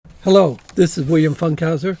Hello, this is William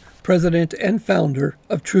Funkhauser, President and Founder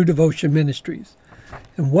of True Devotion Ministries,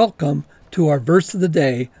 and welcome to our Verse of the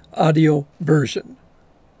Day audio version.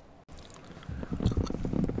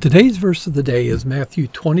 Today's Verse of the Day is Matthew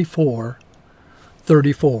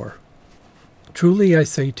 24:34. Truly I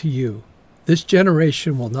say to you, this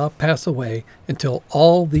generation will not pass away until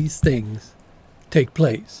all these things take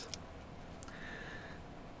place.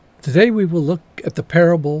 Today we will look at the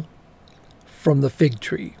parable from the fig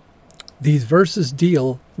tree. These verses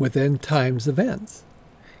deal with end times events.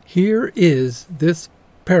 Here is this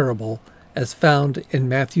parable as found in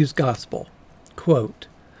Matthew's Gospel. Quote,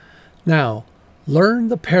 "Now, learn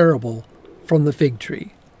the parable from the fig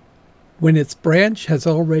tree. When its branch has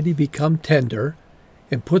already become tender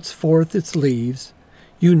and puts forth its leaves,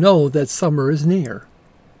 you know that summer is near.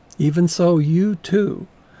 Even so, you too,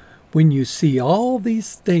 when you see all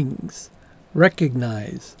these things,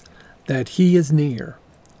 recognize that he is near,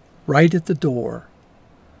 right at the door.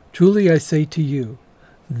 Truly I say to you,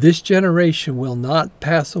 this generation will not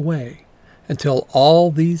pass away until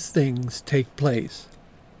all these things take place.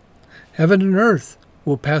 Heaven and earth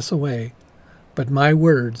will pass away, but my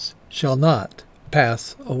words shall not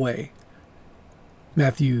pass away."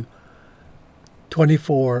 Matthew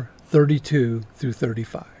 24:32 through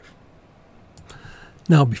 35.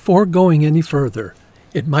 Now, before going any further,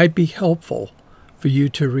 it might be helpful for you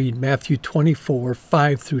to read Matthew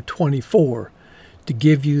 24:5 through 24 to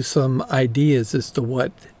give you some ideas as to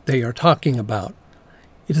what they are talking about.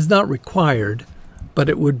 It is not required, but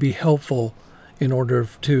it would be helpful in order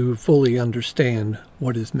to fully understand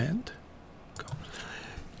what is meant.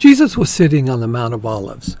 Jesus was sitting on the Mount of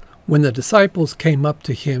Olives when the disciples came up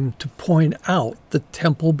to him to point out the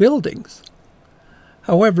temple buildings.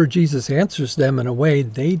 However, Jesus answers them in a way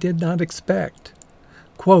they did not expect.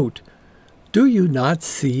 Quote, "Do you not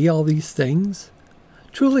see all these things?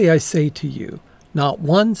 Truly I say to you, not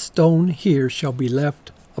one stone here shall be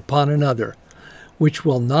left upon another, which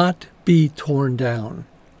will not be torn down."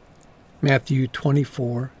 Matthew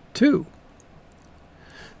 24:2.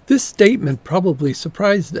 This statement probably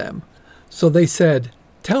surprised them, so they said,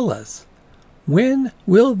 "Tell us, when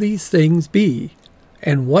will these things be,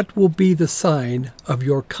 and what will be the sign of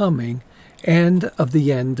your coming and of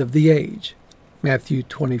the end of the age?" Matthew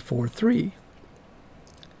 24:3.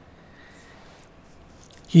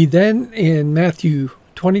 He then, in Matthew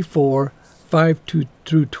 24:5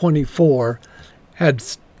 through 24, had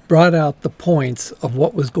brought out the points of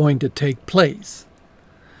what was going to take place.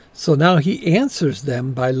 So now he answers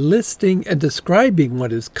them by listing and describing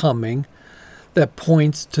what is coming that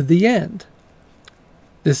points to the end.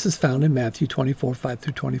 This is found in Matthew 24:5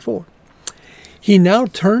 through 24. He now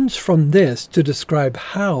turns from this to describe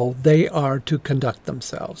how they are to conduct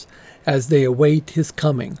themselves as they await his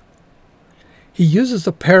coming. He uses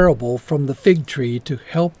a parable from the fig tree to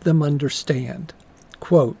help them understand.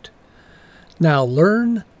 Quote, "Now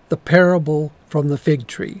learn the parable from the fig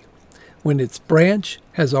tree. When its branch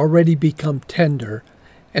has already become tender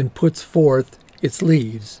and puts forth its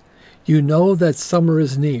leaves, you know that summer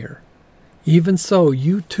is near. Even so,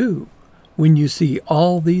 you too, when you see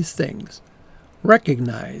all these things,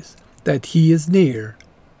 recognize that he is near,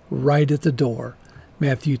 right at the door."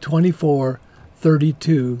 Matthew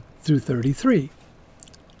 24:32 through 33.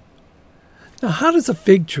 Now, how does a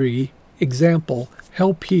fig tree example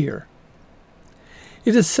help here?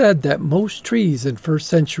 It is said that most trees in first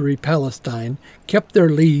century Palestine kept their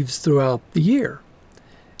leaves throughout the year,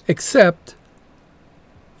 except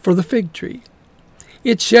for the fig tree.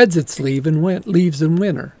 It sheds its leaves in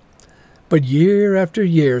winter, but year after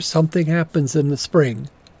year something happens in the spring.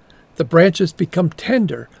 The branches become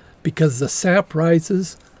tender because the sap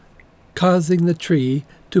rises, causing the tree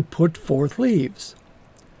to put forth leaves.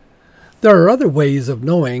 There are other ways of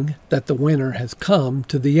knowing that the winter has come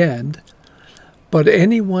to the end, but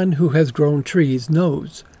anyone who has grown trees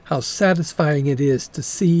knows how satisfying it is to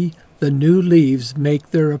see the new leaves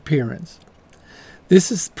make their appearance.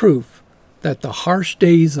 This is proof that the harsh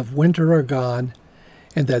days of winter are gone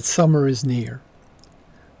and that summer is near.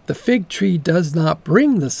 The fig tree does not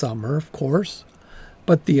bring the summer, of course,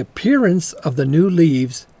 but the appearance of the new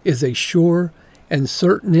leaves is a sure and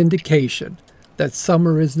certain indication that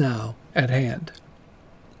summer is now at hand.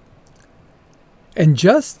 And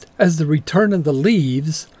just as the return of the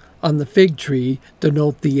leaves on the fig tree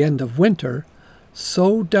denote the end of winter,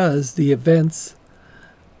 so does the events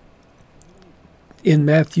in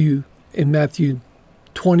Matthew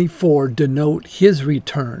 24 denote his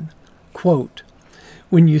return. Quote,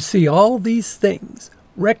 "When you see all these things,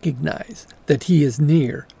 recognize that he is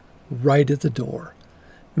near, right at the door."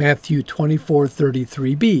 Matthew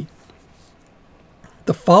 24:33b.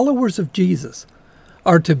 The followers of Jesus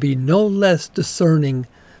are to be no less discerning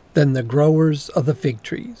than the growers of the fig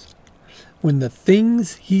trees. When the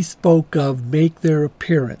things he spoke of make their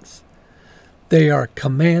appearance, they are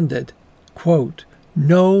commanded, quote,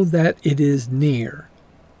 "Know that it is near."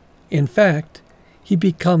 In fact, he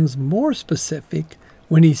becomes more specific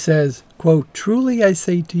when he says, quote, "Truly I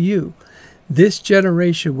say to you, this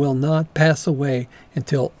generation will not pass away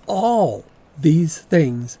until all these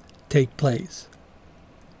things take place."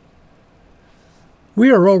 We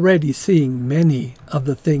are already seeing many of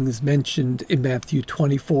the things mentioned in Matthew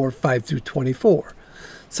 24, 5 through 24,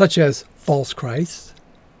 such as false Christs,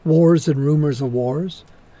 wars and rumors of wars,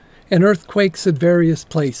 and earthquakes in various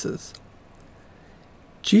places.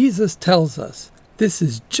 Jesus tells us this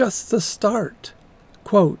is just the start.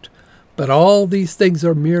 Quote, "But all these things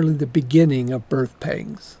are merely the beginning of birth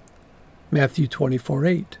pangs." Matthew 24,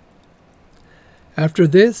 8. After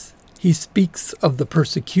this, he speaks of the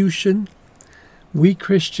persecution we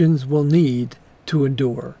Christians will need to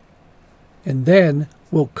endure. And then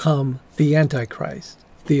will come the Antichrist,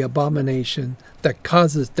 the abomination that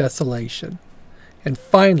causes desolation. And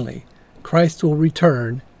finally, Christ will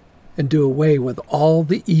return and do away with all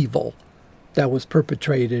the evil that was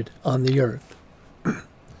perpetrated on the earth.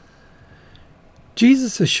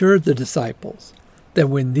 Jesus assured the disciples that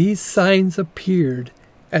when these signs appeared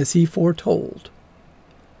as he foretold,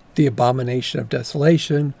 the abomination of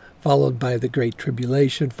desolation, followed by the great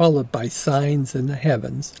tribulation, followed by signs in the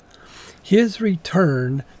heavens, his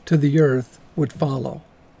return to the earth would follow.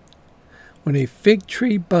 When a fig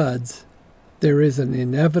tree buds, there is an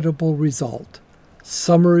inevitable result.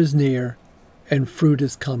 Summer is near, and fruit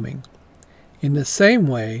is coming. In the same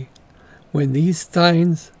way, when these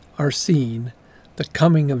signs are seen, the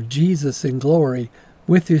coming of Jesus in glory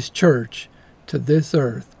with his church to this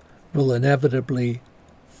earth will inevitably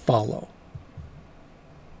follow.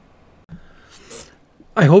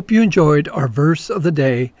 I hope you enjoyed our verse of the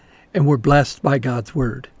day and were blessed by God's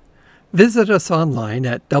Word. Visit us online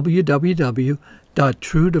at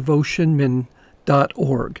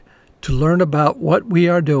www.truedevotionmin.org to learn about what we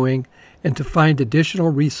are doing and to find additional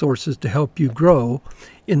resources to help you grow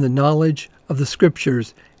in the knowledge of the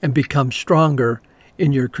Scriptures and become stronger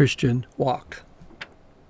in your Christian walk.